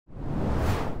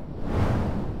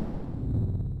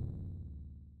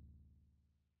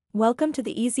Welcome to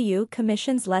the EZU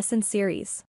Commissions Lesson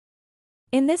Series.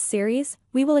 In this series,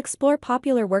 we will explore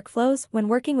popular workflows when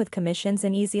working with commissions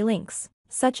in EZLynx,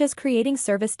 such as creating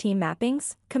service team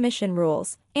mappings, commission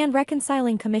rules, and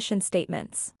reconciling commission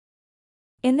statements.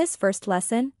 In this first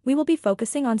lesson, we will be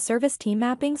focusing on service team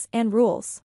mappings and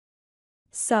rules.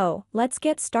 So, let's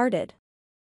get started.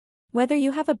 Whether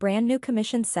you have a brand new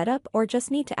commission setup or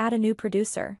just need to add a new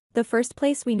producer, the first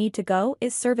place we need to go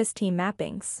is service team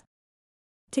mappings.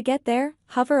 To get there,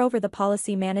 hover over the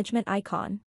Policy Management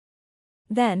icon.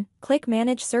 Then, click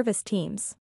Manage Service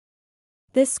Teams.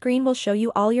 This screen will show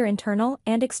you all your internal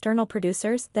and external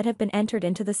producers that have been entered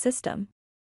into the system.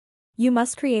 You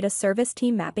must create a service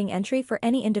team mapping entry for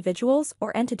any individuals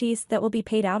or entities that will be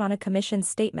paid out on a commission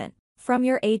statement from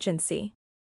your agency.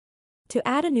 To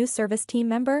add a new service team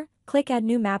member, click Add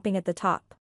New Mapping at the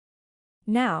top.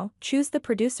 Now, choose the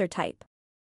producer type.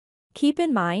 Keep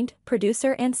in mind,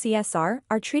 producer and CSR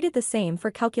are treated the same for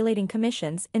calculating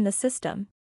commissions in the system.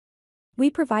 We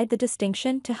provide the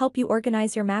distinction to help you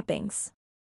organize your mappings.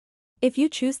 If you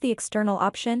choose the external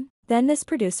option, then this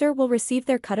producer will receive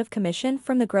their cut of commission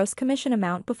from the gross commission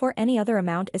amount before any other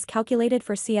amount is calculated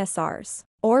for CSRs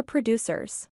or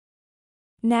producers.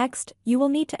 Next, you will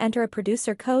need to enter a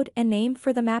producer code and name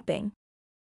for the mapping.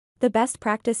 The best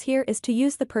practice here is to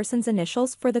use the person's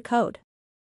initials for the code.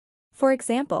 For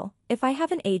example, if I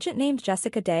have an agent named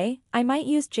Jessica Day, I might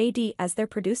use JD as their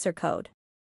producer code.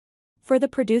 For the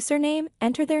producer name,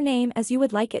 enter their name as you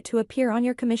would like it to appear on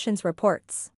your commissions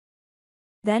reports.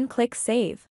 Then click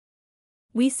Save.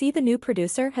 We see the new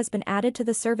producer has been added to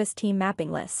the service team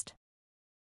mapping list.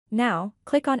 Now,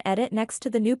 click on Edit next to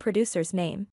the new producer's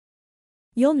name.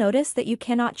 You'll notice that you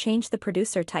cannot change the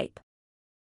producer type.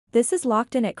 This is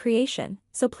locked in at creation,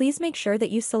 so please make sure that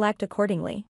you select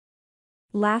accordingly.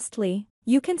 Lastly,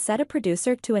 you can set a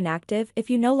producer to inactive if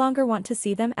you no longer want to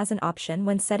see them as an option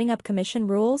when setting up commission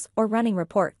rules or running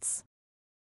reports.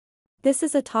 This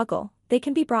is a toggle. They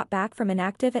can be brought back from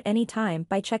inactive at any time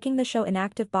by checking the Show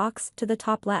Inactive box to the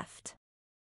top left.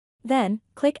 Then,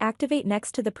 click Activate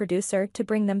next to the producer to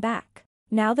bring them back.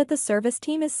 Now that the service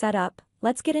team is set up,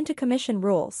 let's get into commission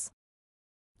rules.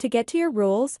 To get to your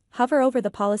rules, hover over the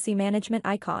Policy Management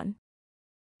icon.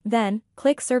 Then,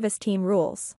 click Service Team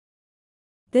Rules.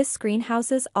 This screen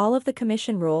houses all of the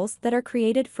commission rules that are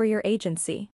created for your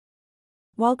agency.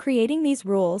 While creating these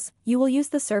rules, you will use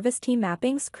the service team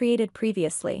mappings created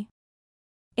previously.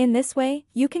 In this way,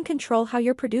 you can control how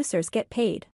your producers get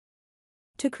paid.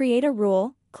 To create a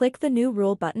rule, click the New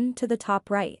Rule button to the top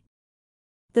right.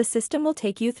 The system will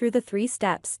take you through the 3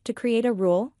 steps to create a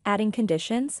rule: adding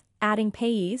conditions, adding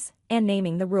payees, and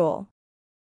naming the rule.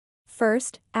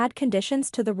 First, add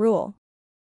conditions to the rule.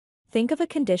 Think of a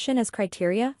condition as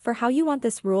criteria for how you want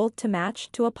this rule to match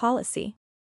to a policy.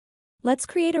 Let's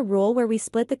create a rule where we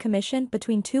split the commission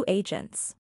between 2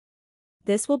 agents.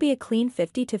 This will be a clean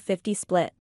 50-50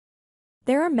 split.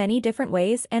 There are many different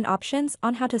ways and options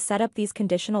on how to set up these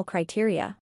conditional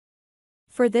criteria.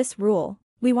 For this rule,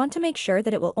 we want to make sure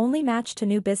that it will only match to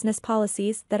new business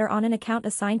policies that are on an account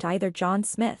assigned to either John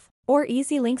Smith or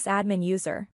EZLynx admin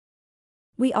user.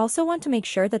 We also want to make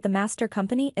sure that the master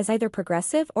company is either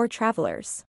Progressive or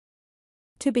Travelers.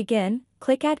 To begin,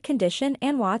 click Add Condition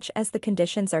and watch as the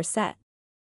conditions are set.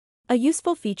 A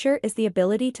useful feature is the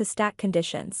ability to stack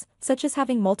conditions, such as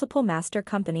having multiple master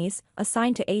companies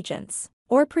assigned to agents,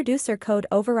 or producer code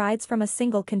overrides from a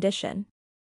single condition.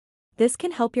 This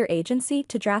can help your agency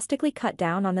to drastically cut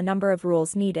down on the number of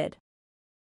rules needed.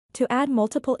 To add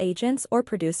multiple agents or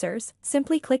producers,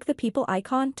 simply click the People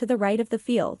icon to the right of the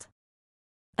field.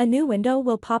 A new window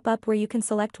will pop up where you can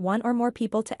select one or more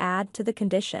people to add to the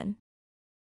condition.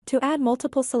 To add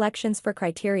multiple selections for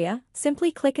criteria,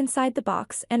 simply click inside the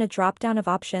box and a drop-down of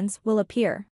options will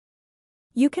appear.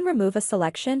 You can remove a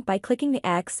selection by clicking the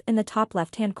X in the top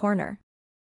left-hand corner.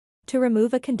 To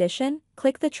remove a condition,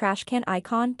 click the trash can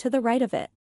icon to the right of it.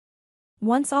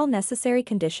 Once all necessary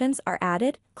conditions are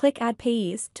added, click Add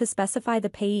Payees to specify the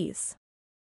payees.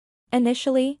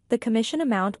 Initially, the commission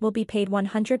amount will be paid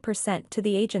 100% to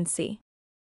the agency.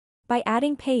 By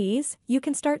adding payees, you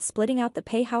can start splitting out the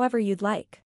pay however you'd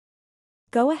like.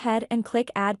 Go ahead and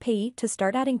click Add Payee to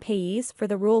start adding payees for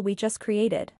the rule we just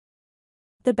created.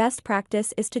 The best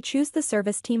practice is to choose the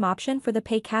service team option for the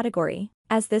pay category,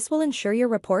 as this will ensure your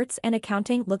reports and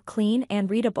accounting look clean and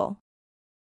readable.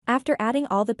 After adding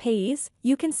all the payees,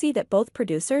 you can see that both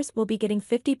producers will be getting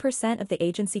 50% of the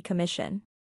agency commission.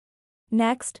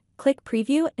 Next, click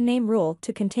Preview and Name Rule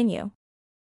to continue.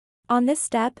 On this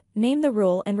step, name the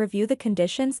rule and review the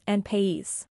conditions and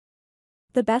payees.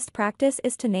 The best practice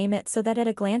is to name it so that at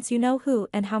a glance you know who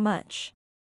and how much.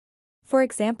 For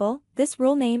example, this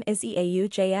rule name is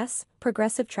EAU-JS,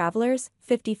 Progressive Travelers,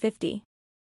 50/50.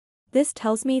 This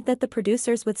tells me that the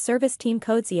producers with service team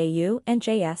codes EAU and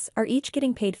JS are each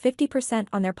getting paid 50%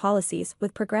 on their policies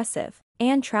with Progressive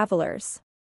and Travelers.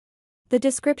 The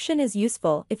description is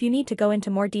useful if you need to go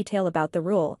into more detail about the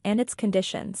rule and its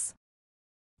conditions.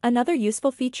 Another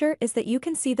useful feature is that you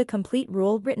can see the complete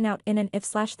rule written out in an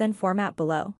if/then format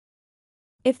below.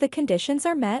 If the conditions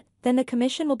are met, then the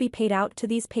commission will be paid out to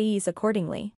these payees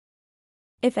accordingly.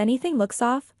 If anything looks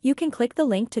off, you can click the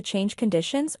link to change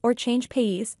conditions or change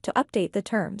payees to update the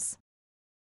terms.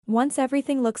 Once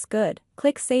everything looks good,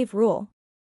 click Save Rule.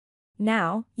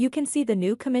 Now, you can see the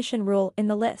new commission rule in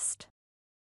the list.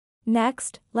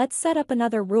 Next, let's set up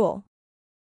another rule.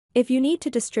 If you need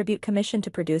to distribute commission to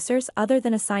producers other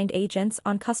than assigned agents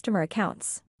on customer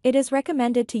accounts, it is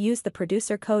recommended to use the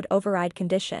producer code override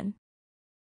condition.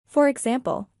 For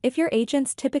example, if your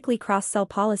agents typically cross-sell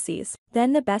policies,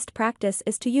 then the best practice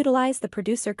is to utilize the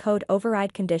producer code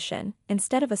override condition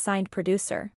instead of assigned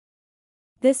producer.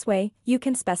 This way, you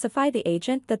can specify the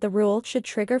agent that the rule should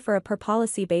trigger for a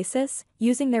per-policy basis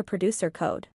using their producer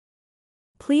code.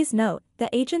 Please note, the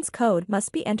agent's code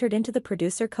must be entered into the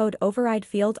producer code override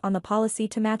field on the policy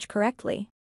to match correctly.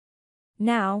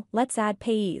 Now, let's add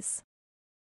payees.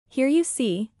 Here you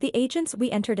see, the agents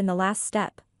we entered in the last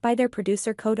step, by their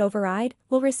producer code override,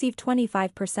 will receive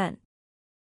 25%.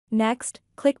 Next,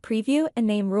 click Preview and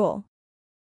name rule.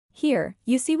 Here,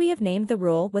 you see we have named the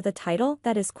rule with a title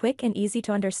that is quick and easy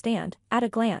to understand, at a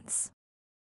glance.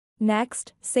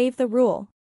 Next, save the rule.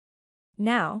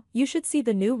 Now, you should see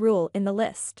the new rule in the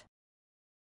list.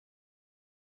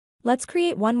 Let's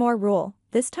create one more rule,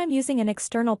 this time using an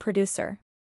external producer.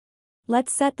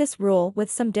 Let's set this rule with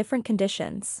some different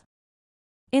conditions.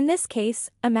 In this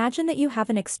case, imagine that you have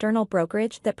an external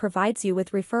brokerage that provides you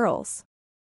with referrals.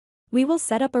 We will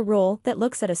set up a rule that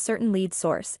looks at a certain lead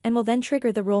source and will then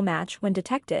trigger the rule match when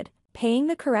detected, paying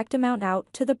the correct amount out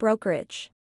to the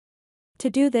brokerage. To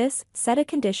do this, set a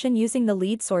condition using the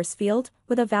lead source field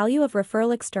with a value of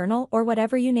referral external or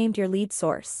whatever you named your lead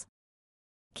source.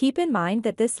 Keep in mind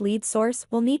that this lead source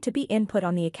will need to be input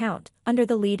on the account, under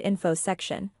the lead info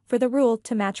section, for the rule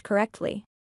to match correctly.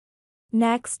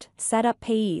 Next, set up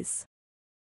payees.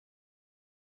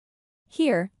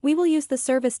 Here, we will use the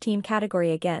service team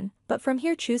category again, but from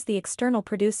here choose the external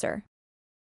producer.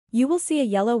 You will see a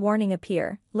yellow warning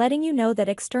appear, letting you know that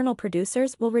external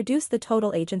producers will reduce the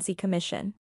total agency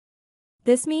commission.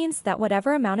 This means that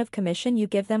whatever amount of commission you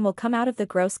give them will come out of the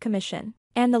gross commission,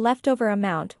 and the leftover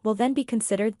amount will then be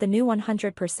considered the new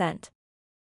 100%.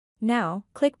 Now,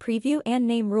 click Preview and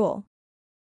name rule.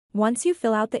 Once you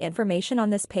fill out the information on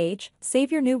this page, save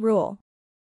your new rule.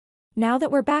 Now that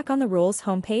we're back on the rules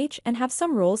homepage and have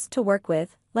some rules to work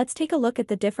with, let's take a look at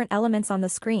the different elements on the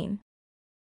screen.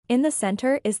 In the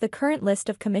center is the current list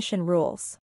of commission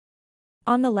rules.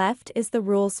 On the left is the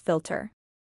rules filter.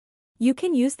 You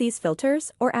can use these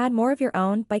filters or add more of your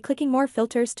own by clicking more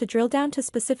filters to drill down to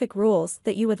specific rules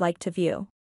that you would like to view.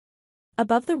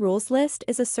 Above the rules list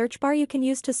is a search bar you can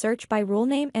use to search by rule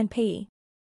name and payee.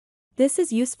 This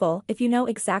is useful if you know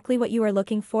exactly what you are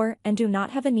looking for and do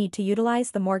not have a need to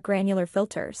utilize the more granular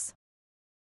filters.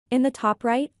 In the top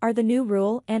right are the New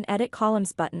Rule and Edit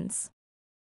Columns buttons.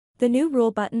 The New Rule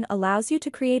button allows you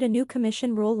to create a new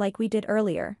commission rule like we did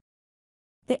earlier.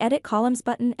 The Edit Columns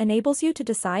button enables you to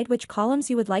decide which columns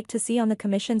you would like to see on the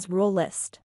commission's rule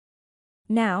list.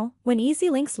 Now, when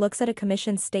EZLynx looks at a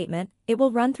commissions statement, it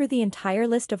will run through the entire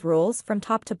list of rules from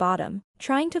top to bottom,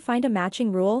 trying to find a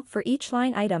matching rule for each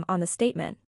line item on the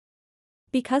statement.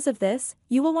 Because of this,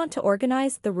 you will want to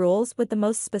organize the rules with the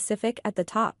most specific at the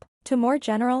top, to more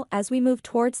general as we move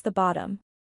towards the bottom.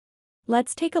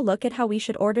 Let's take a look at how we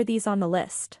should order these on the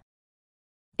list.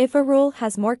 If a rule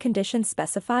has more conditions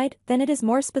specified, then it is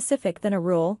more specific than a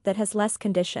rule that has less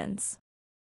conditions.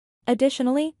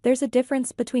 Additionally, there's a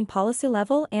difference between policy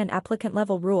level and applicant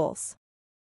level rules.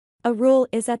 A rule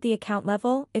is at the account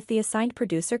level if the assigned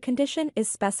producer condition is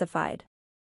specified.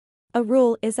 A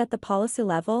rule is at the policy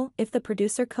level if the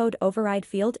producer code override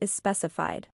field is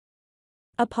specified.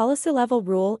 A policy level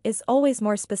rule is always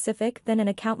more specific than an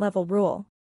account level rule.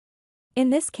 In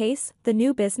this case, the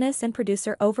new business and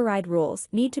producer override rules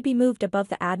need to be moved above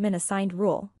the admin assigned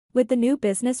rule, with the new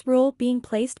business rule being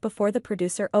placed before the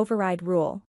producer override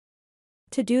rule.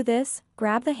 To do this,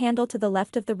 grab the handle to the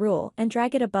left of the rule and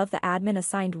drag it above the admin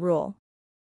assigned rule.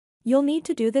 You'll need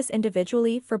to do this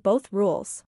individually for both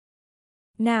rules.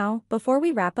 Now, before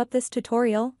we wrap up this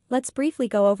tutorial, let's briefly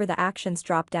go over the Actions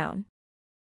dropdown.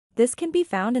 This can be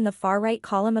found in the far right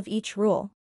column of each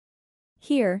rule.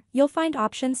 Here, you'll find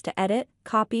options to edit,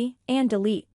 copy, and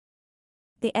delete.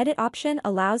 The edit option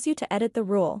allows you to edit the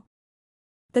rule.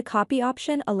 The copy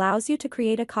option allows you to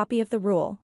create a copy of the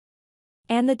rule.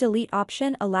 And the delete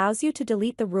option allows you to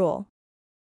delete the rule.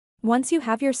 Once you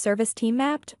have your service team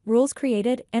mapped, rules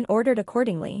created, and ordered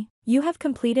accordingly, you have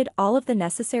completed all of the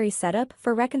necessary setup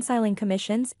for reconciling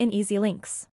commissions in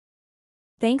EZLynx.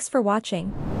 Thanks for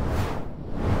watching.